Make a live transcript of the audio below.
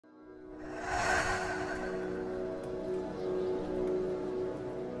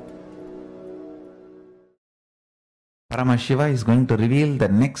Paramashiva is going to reveal the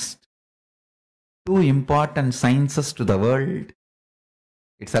next two important sciences to the world.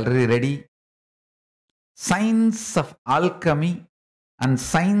 It's already ready. Science of alchemy and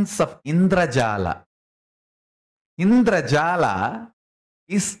science of Indra jala. Indra jala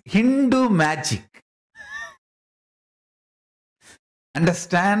is Hindu magic.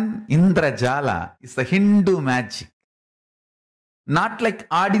 Understand? Indra jala is the Hindu magic. Not like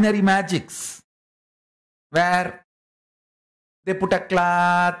ordinary magics, where they put a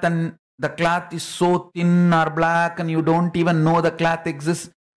cloth and the cloth is so thin or black and you don't even know the cloth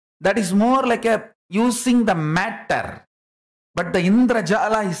exists. That is more like using the matter. But the Indra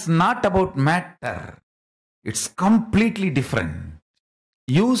jala is not about matter. It's completely different.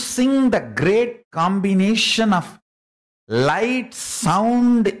 Using the great combination of light,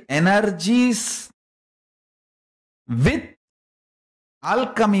 sound, energies with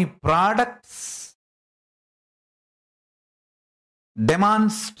alchemy products,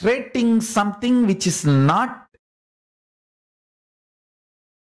 demonstrating something which is not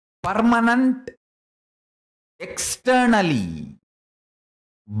permanent externally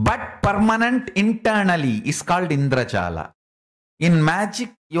but permanent internally is called Indrajala. In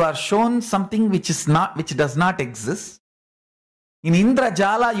magic, you are shown something which does not exist. In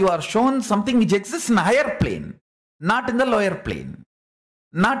Indrajala, you are shown something which exists in a higher plane, not in the lower plane,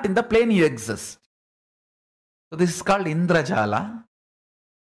 not in the plane you exist. So this is called Indrajala.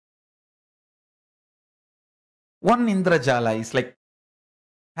 One Indrajala is like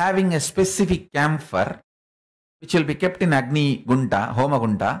having a specific camphor which will be kept in agni gunda, homa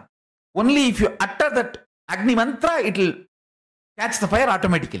gunda. Only if you utter that agni mantra, it will catch the fire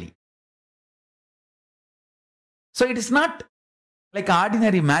automatically. So it is not like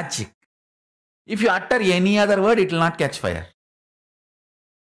ordinary magic. If you utter any other word, it will not catch fire.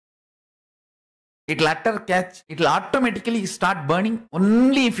 It will automatically start burning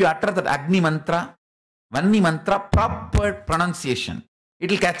only if you utter that agni mantra, vanni mantra, proper pronunciation.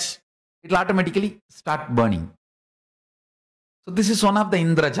 It will automatically start burning. So this is one of the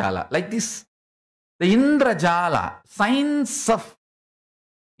Indrajala. Like this, the Indrajala, science of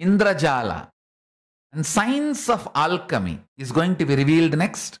Indrajala and science of alchemy is going to be revealed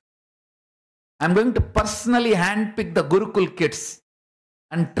next. I am going to personally handpick the Gurukul kids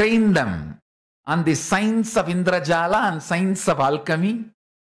and train them on the science of Indrajala and science of alchemy,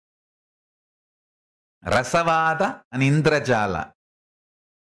 Rasavada and Indrajala.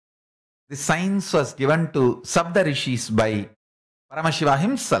 The science was given to Sapta rishis by Paramashiva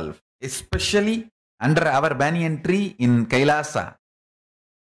himself, especially under our banyan tree in Kailasa.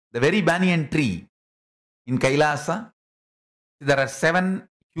 The very banyan tree in Kailasa, there are 7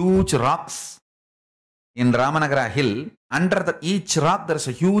 huge rocks in Ramanagraha hill. Under each rock there is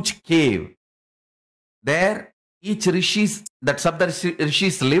a huge cave. There each rishis, that Sapta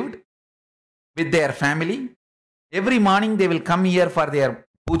rishis lived with their family. Every morning they will come here for their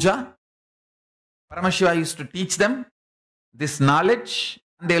puja. Paramashiva used to teach them this knowledge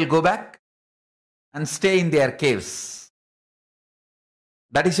and they will go back and stay in their caves.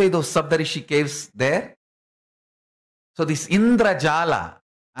 That is why those Sapta rishi caves there. So this Indrajala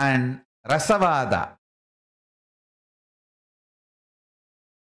and Rasavada